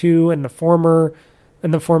Terminator 2 and the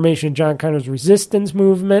formation of John Connor's Resistance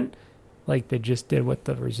movement, like they just did with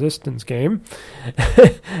the Resistance game.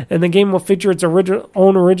 And the game will feature its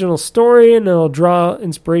own original story, and it'll draw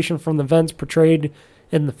inspiration from the events portrayed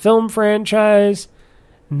in the film franchise.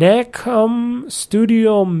 Nacum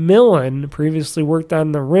Studio Milan previously worked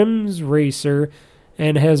on the Rims Racer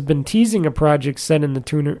and has been teasing a project set in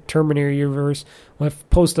the Terminator universe with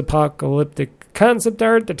post-apocalyptic concept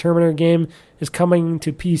art. The Terminator game is coming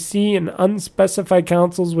to PC and unspecified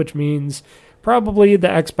consoles, which means probably the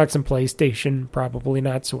Xbox and PlayStation, probably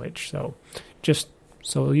not Switch. So, just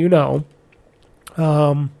so you know.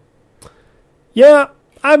 Yeah,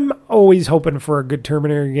 I'm always hoping for a good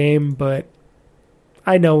Terminator game, but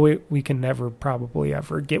I know we can never probably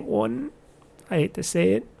ever get one. I hate to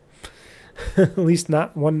say it. At least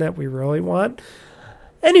not one that we really want.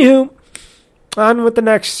 Anywho, on with the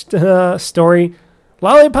next story.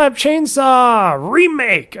 Lollipop Chainsaw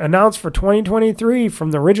Remake announced for 2023 from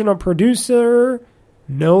the original producer,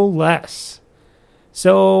 no less.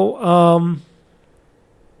 So,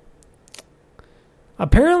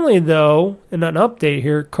 apparently, though, in an update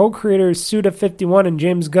here, co-creators Suda51 and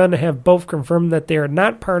James Gunn have both confirmed that they are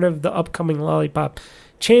not part of the upcoming Lollipop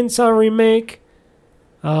Chainsaw remake.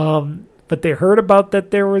 But they heard about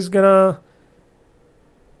that there was gonna...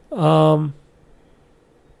 I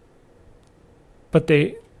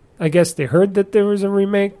guess they heard that there was a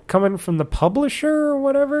remake coming from the publisher or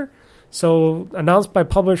whatever. So, announced by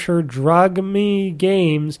publisher Dragami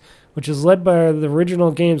Games, which is led by the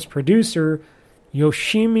original game's producer,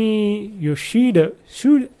 Yasuda.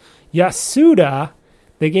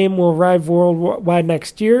 The game will arrive worldwide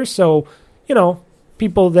next year. So,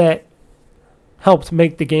 people that helped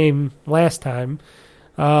make the game last time.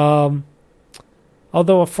 Although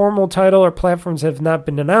a formal title or platforms have not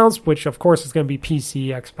been announced, which of course is going to be PC,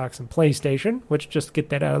 Xbox, and PlayStation, which just get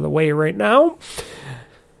that out of the way right now.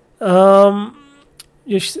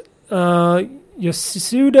 Yasuda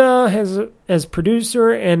has as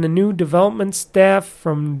producer and a new development staff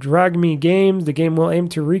from Dragami Games. The game will aim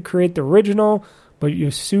to recreate the original, but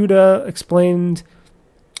Yasuda explained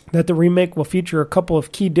that the remake will feature a couple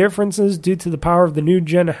of key differences due to the power of the new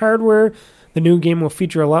gen hardware. The new game will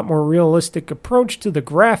feature a lot more realistic approach to the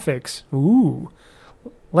graphics. Ooh.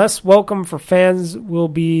 Less welcome for fans will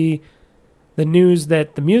be the news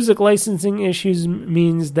that the music licensing issues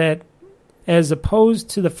means that as opposed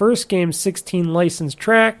to the first game's 16 licensed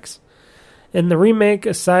tracks, in the remake,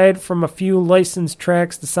 aside from a few licensed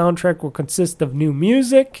tracks, the soundtrack will consist of new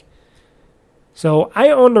music. So I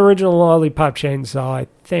own the original Lollipop Chainsaw, I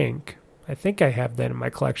think. I think I have that in my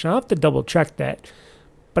collection. I'll have to double check that.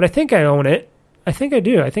 But I think I own it. I think I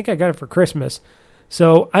do. I think I got it for Christmas.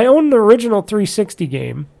 So I own the original 360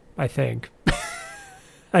 game, I think.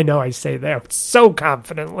 I know I say that so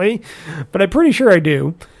confidently, but I'm pretty sure I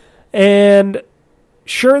do. And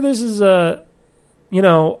sure, this is a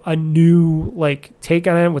new take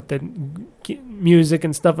on it with the music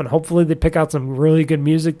and stuff, and hopefully they pick out some really good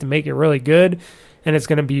music to make it really good. And it's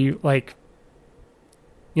going to be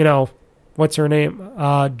what's her name?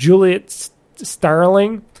 Juliet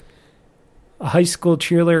Starling, a high school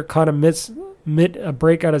cheerleader caught a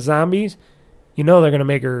break out of zombies. They're going to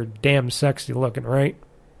make her damn sexy looking, right?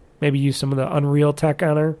 Maybe use some of the Unreal tech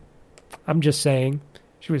on her. I'm just saying.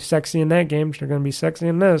 She was sexy in that game. She's going to be sexy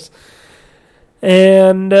in this.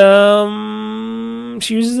 And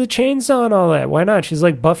she uses a chainsaw and all that. Why not? She's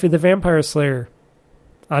like Buffy the Vampire Slayer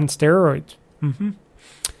on steroids.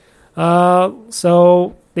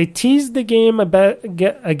 So they teased the game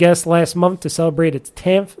I guess last month to celebrate its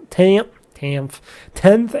 10th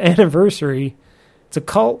anniversary. It's a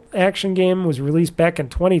cult action game. It was released back in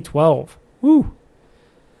 2012. Woo!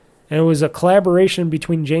 And it was a collaboration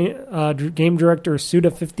between game director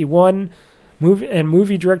Suda51 and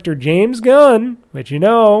movie director James Gunn, which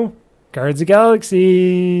Guardians of the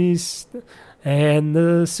Galaxy and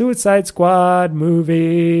the Suicide Squad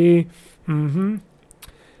movie.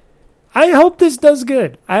 I hope this does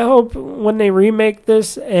good. I hope when they remake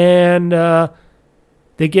this and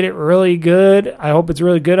they get it really good, I hope it's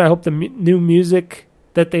really good. I hope the new music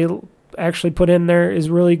that they actually put in there is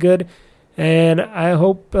really good. And I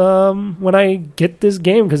hope when I get this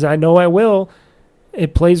game, because I know I will,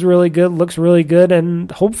 it plays really good, looks really good, and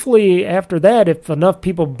hopefully after that, if enough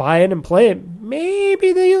people buy it and play it,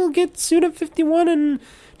 maybe they'll get Suda51 and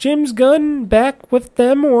James Gunn back with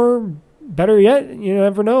them, or better yet, you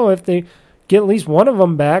never know, if they get at least one of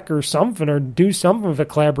them back or something, or do something with a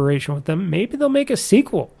collaboration with them, maybe they'll make a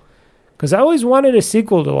sequel. Because I always wanted a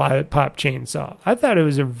sequel to Lollipop Chainsaw. I thought it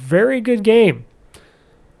was a very good game.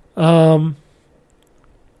 It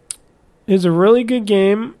was a really good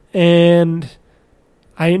game, and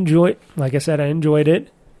I enjoyed it.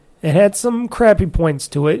 It had some crappy points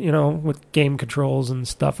to it, with game controls and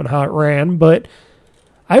stuff and how it ran, but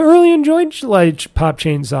I really enjoyed Lollipop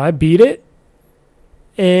Chainsaw. I beat it,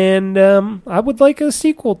 and I would like a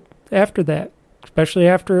sequel after that, especially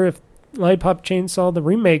after if Lollipop Chainsaw, the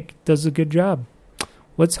remake, does a good job.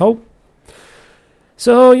 Let's hope.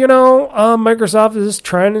 So, Microsoft is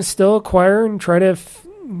trying to still acquire and try to,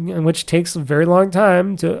 which takes a very long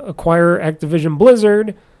time, to acquire Activision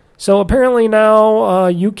Blizzard. So apparently now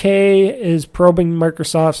UK is probing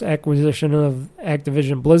Microsoft's acquisition of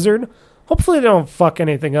Activision Blizzard. Hopefully they don't fuck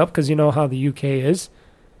anything up, because you know how the UK is.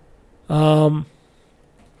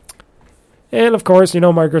 And of course,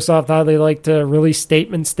 Microsoft, how they like to release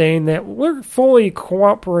statements saying that we're fully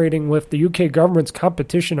cooperating with the UK government's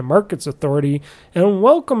Competition and Markets Authority and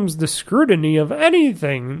welcomes the scrutiny of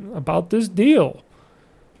anything about this deal.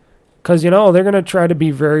 Because, they're going to try to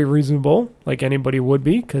be very reasonable, like anybody would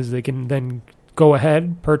be, because they can then go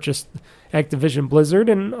ahead, purchase Activision Blizzard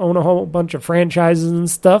and own a whole bunch of franchises and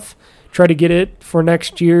stuff. Try to get it for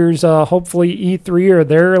next year's, hopefully, E3, or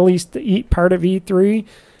their at least part of E3.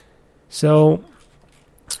 So,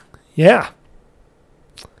 yeah.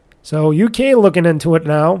 So, UK looking into it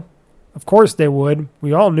now. Of course they would.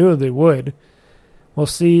 We all knew they would. We'll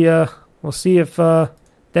see if that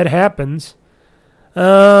happens.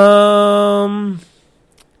 Got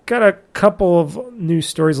a couple of news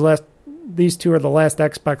stories. These two are the last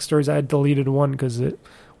Xbox stories. I deleted one because it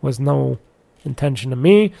was no intention to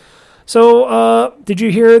me. So, did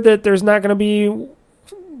you hear that there's not going to be,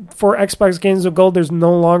 for Xbox Games with Gold, there's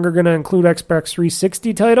no longer going to include Xbox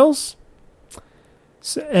 360 titles?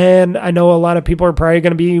 And I know a lot of people are probably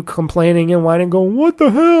going to be complaining and whining, going, what the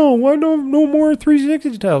hell? Why no more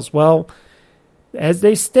 360 titles? Well, as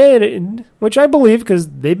they stated, which I believe, because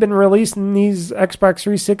they've been releasing these Xbox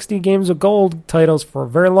 360 Games with Gold titles for a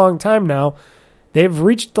very long time now, they've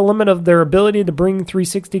reached the limit of their ability to bring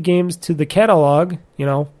 360 games to the catalog,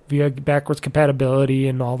 via backwards compatibility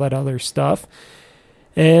and all that other stuff.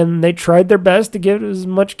 And they tried their best to get as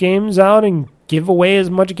much games out and give away as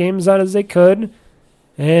much games out as they could.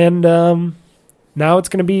 And now it's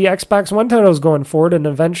going to be Xbox One titles going forward, and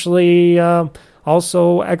eventually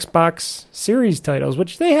also Xbox Series titles,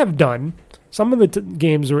 which they have done. Some of the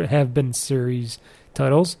games have been Series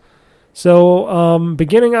titles. So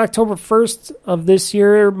beginning October 1st of this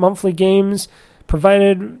year, monthly games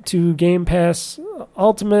provided to Game Pass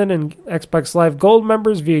Ultimate and Xbox Live Gold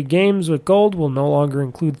members via Games with Gold will no longer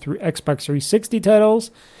include Xbox 360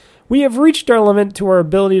 titles. We have reached our limit to our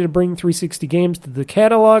ability to bring 360 games to the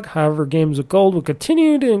catalog. However, Games with Gold will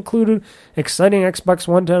continue to include exciting Xbox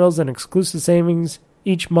One titles and exclusive savings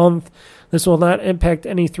each month. This will not impact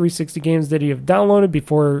any 360 games that you have downloaded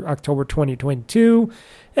before October 2022.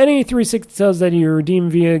 Any 360 titles that you redeem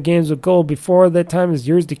via Games with Gold before that time is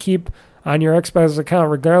yours to keep on your Xbox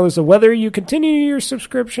account, regardless of whether you continue your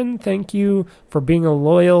subscription. Thank you for being a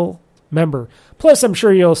loyal member. Plus, I'm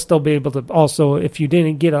sure you'll still be able to also, if you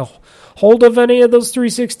didn't get a hold of any of those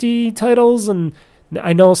 360 titles, and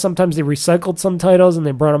I know sometimes they recycled some titles and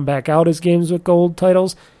they brought them back out as Games with Gold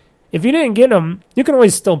titles. If you didn't get them, you can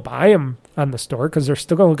always still buy them on the store because they're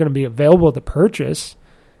still going to be available to purchase.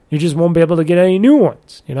 You just won't be able to get any new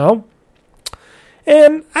ones,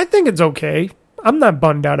 And I think it's okay. I'm not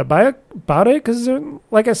bummed out about it because,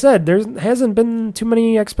 like I said, there hasn't been too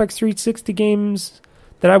many Xbox 360 games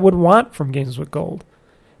that I would want from Games with Gold.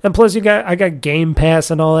 And plus, I got Game Pass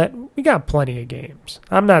and all that. We got plenty of games.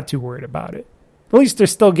 I'm not too worried about it. At least they're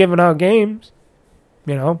still giving out games,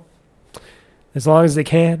 as long as they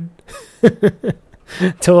can,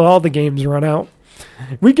 till all the games run out.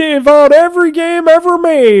 We gave out every game ever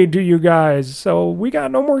made to you guys, so we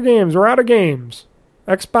got no more games. We're out of games.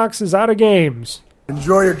 Xbox is out of games.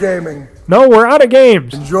 Enjoy your gaming. No, we're out of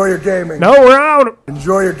games. Enjoy your gaming. No, we're out.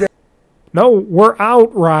 Enjoy your gaming. No, we're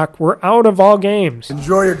out, Rock. We're out of all games.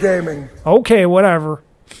 Enjoy your gaming. Okay, whatever.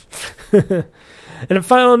 And in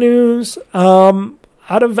final news,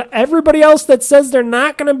 out of everybody else that says they're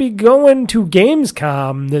not going to be going to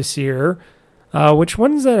Gamescom this year, which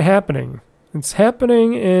when is that happening? It's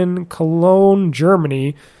happening in Cologne,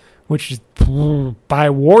 Germany, which is by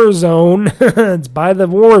Warzone. It's by the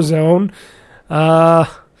Warzone.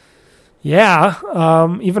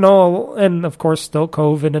 Even though, and of course, still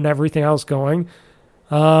COVID and everything else going.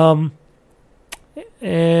 And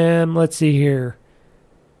let's see here.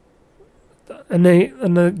 And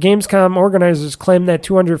the Gamescom organizers claim that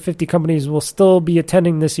 250 companies will still be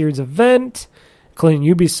attending this year's event, including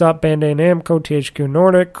Ubisoft, Bandai Namco, THQ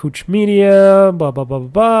Nordic, Koch Media, blah, blah, blah, blah,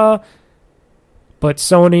 blah. But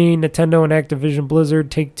Sony, Nintendo, and Activision Blizzard,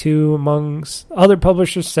 Take-Two, amongst other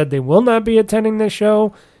publishers, said they will not be attending this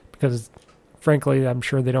show because, frankly, I'm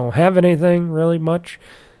sure they don't have anything really much.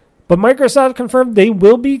 But Microsoft confirmed they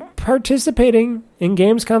will be participating in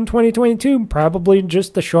Gamescom 2022, probably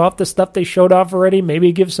just to show off the stuff they showed off already,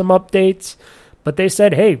 maybe give some updates. But they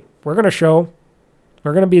said, hey, we're going to show.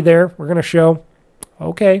 We're going to be there. We're going to show.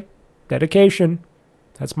 Okay, dedication.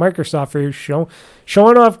 That's Microsoft for you.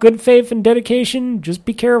 Showing off good faith and dedication. Just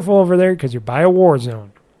be careful over there because you're by a war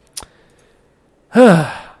zone.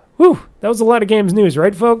 Whew, that was a lot of games news,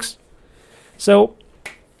 right, folks? So,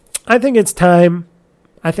 I think it's time.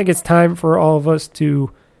 I think it's time for all of us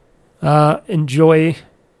to enjoy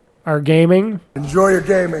our gaming. Enjoy your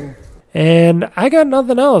gaming. And I got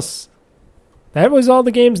nothing else. That was all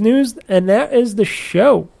the games news, and that is the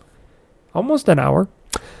show. Almost an hour.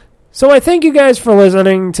 So I thank you guys for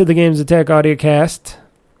listening to the Games Attack Audiocast.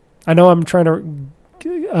 I know I'm trying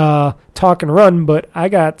to talk and run, but I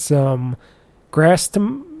got some grass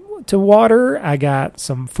to water. I got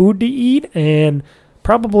some food to eat, and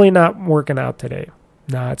probably not working out today.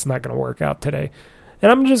 Nah, it's not going to work out today.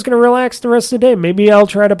 And I'm just going to relax the rest of the day. Maybe I'll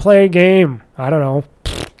try to play a game. I don't know.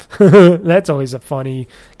 That's always a funny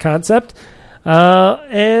concept.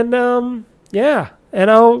 And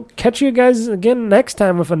I'll catch you guys again next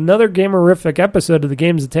time with another gamerific episode of the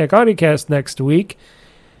Games Attack Audiocast next week.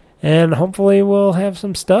 And hopefully we'll have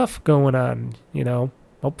some stuff going on,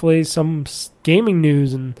 Hopefully some gaming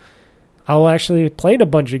news, and I'll actually play a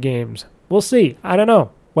bunch of games. We'll see. I don't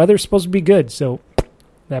know. Weather's supposed to be good, so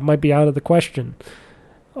that might be out of the question.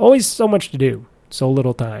 Always so much to do, so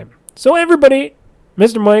little time. So everybody,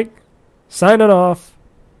 Mr. Mike, signing off.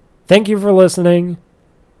 Thank you for listening.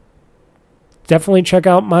 Definitely check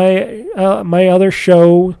out my other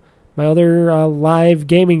show, my other live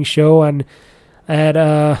gaming show at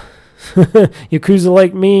Yakuza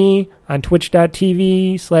Like Me on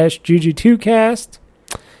twitch.tv/Juju2Cast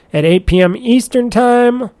at 8 p.m. Eastern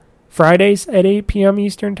Time. Fridays at 8 p.m.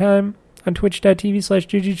 Eastern Time on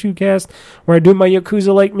twitch.tv/Juju2Cast, where I do my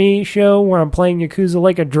Yakuza Like Me show, where I'm playing Yakuza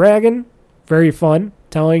Like a Dragon. Very fun,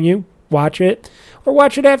 telling you. Watch it. Or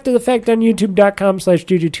watch it after the fact on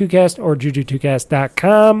youtube.com/Juju2Cast or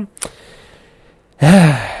Juju2Cast.com.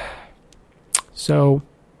 So,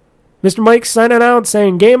 Mr. Mike signing out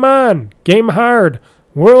saying, game on, game hard,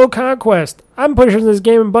 world conquest. I'm pushing this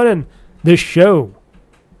gaming button. This show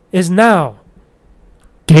is now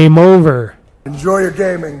game over. Enjoy your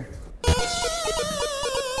gaming.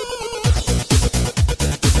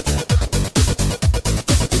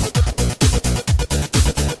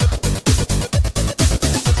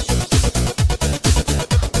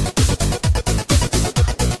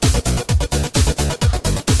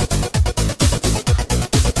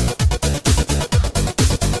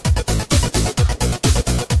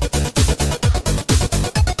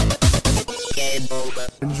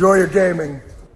 Enjoy your gaming.